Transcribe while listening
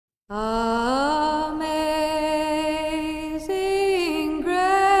Amazing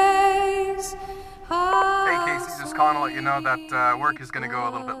grace. Hey Casey, just calling to let you know that work is gonna go a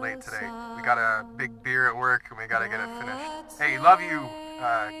little bit late today. We got a big beer at work and we gotta get it finished. Hey, love you.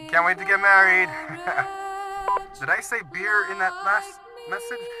 Can't wait to get married. Did I say beer in that last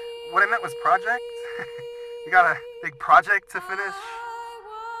message? What I meant was project. We got a big project to finish.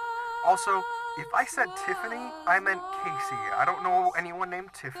 Also, if I said Tiffany, I meant Casey. I don't know anyone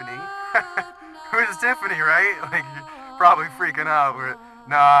named Tiffany. Who's Tiffany, right? Like, you're probably freaking out.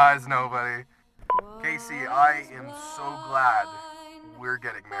 Nah, it's nobody. Casey, I am so glad we're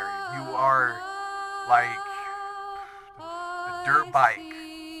getting married. You are like the dirt bike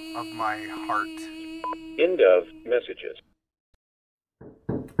of my heart. End of messages.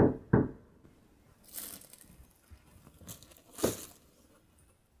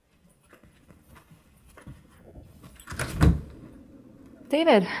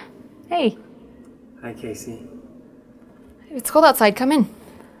 David, hey. Hi, Casey. It's cold outside. Come in.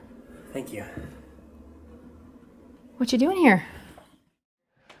 Thank you. What you doing here?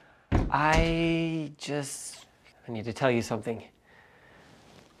 I need to tell you something.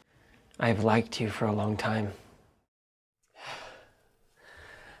 I've liked you for a long time.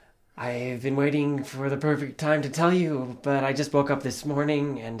 I've been waiting for the perfect time to tell you, but I just woke up this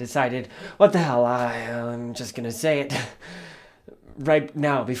morning and decided, what the hell, I'm just gonna say it right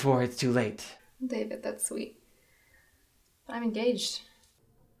now before it's too late. David, that's sweet. I'm engaged.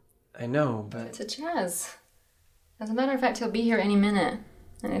 I know, but... To Chaz. As a matter of fact, he'll be here any minute.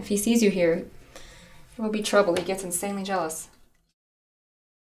 And if he sees you here, there will be trouble. He gets insanely jealous.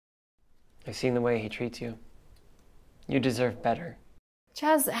 I've seen the way he treats you. You deserve better.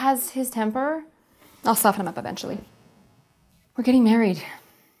 Chaz has his temper. I'll soften him up eventually. We're getting married.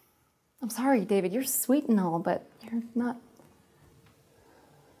 I'm sorry, David. You're sweet and all, but you're not...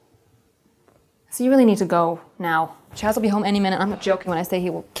 So you really need to go now. Chaz will be home any minute. I'm not joking when I say he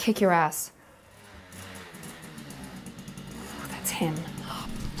will kick your ass. Oh, that's him.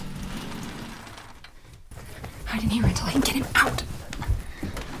 Hide in here until I can get him out.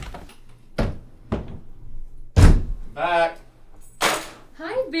 Back.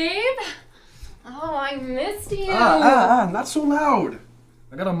 Hi, babe. Oh, I missed you. Not so loud.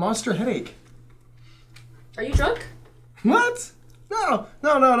 I got a monster headache. Are you drunk? What? No.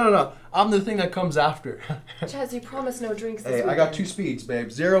 I'm the thing that comes after. Chaz, you promised no drinks this Hey, weekend. I got 2 speeds, babe.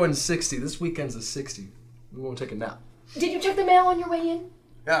 0 and 60. This weekend's a 60. We're gonna take a nap. Did you check the mail on your way in?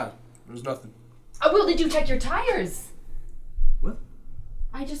 Yeah, there's nothing. Oh, well, did you check your tires? What?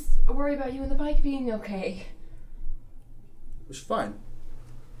 I just worry about you and the bike being okay. It was fine.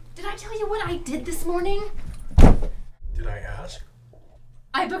 Did I tell you what I did this morning? Did I ask?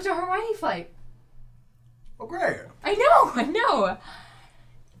 I booked a Hawaii flight. Oh, great. I know.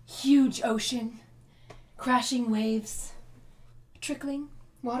 Huge ocean, crashing waves, trickling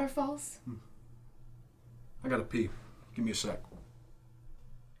waterfalls. I gotta pee. Give me a sec.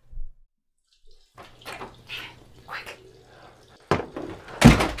 Quick.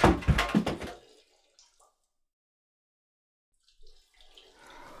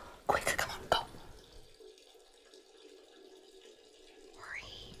 Quick, come on, go. Hurry.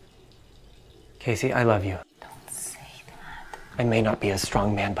 Casey, I love you. Don't say that. I may not be a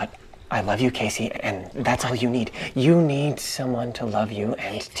strong man, but I love you, Casey, and that's all you need. You need someone to love you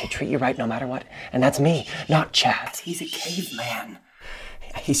and to treat you right no matter what. And that's me, not Chaz. He's a caveman.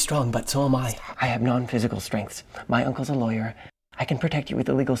 He's strong, but so am I. I have non-physical strengths. My uncle's a lawyer. I can protect you with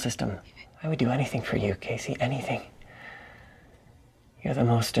the legal system. I would do anything for you, Casey, anything. You're the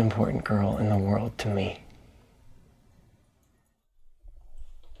most important girl in the world to me.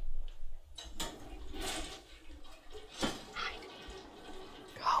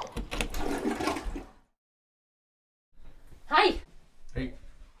 Hi. Hey.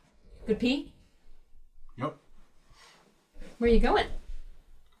 Good pee? Yep. Where are you going?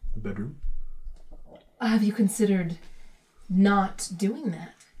 The bedroom. Have you considered not doing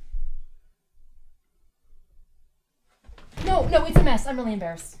that? No, it's a mess. I'm really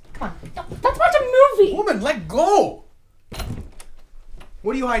embarrassed. Come on. No, let's watch a movie! Woman, let go!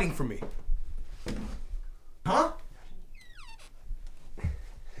 What are you hiding from me? Huh?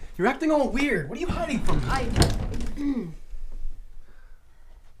 You're acting all weird. What are you hiding from me?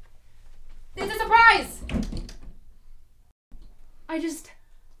 It's a surprise! I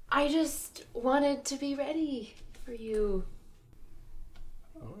just wanted to be ready for you.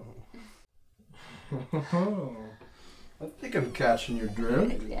 Oh. I think I'm catching your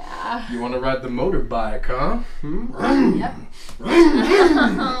drift. Yeah. You want to ride the motorbike, huh? Yep.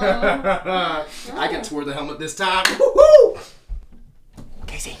 I can tour the helmet this time. Woo-hoo!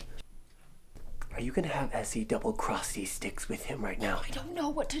 Casey, Are you gonna have Essie double-cross these sticks with him right now? I don't know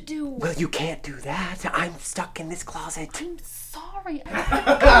what to do. Well, you can't do that. I'm stuck in this closet. I'm sorry.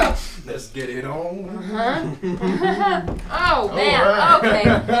 Let's get it on. Oh, man. Okay.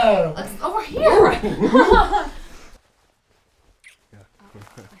 Let's over here.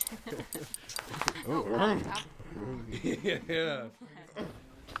 Yeah.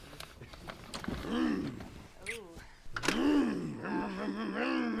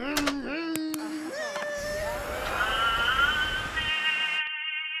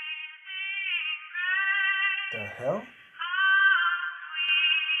 The hell?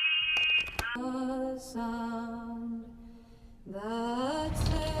 The sound that's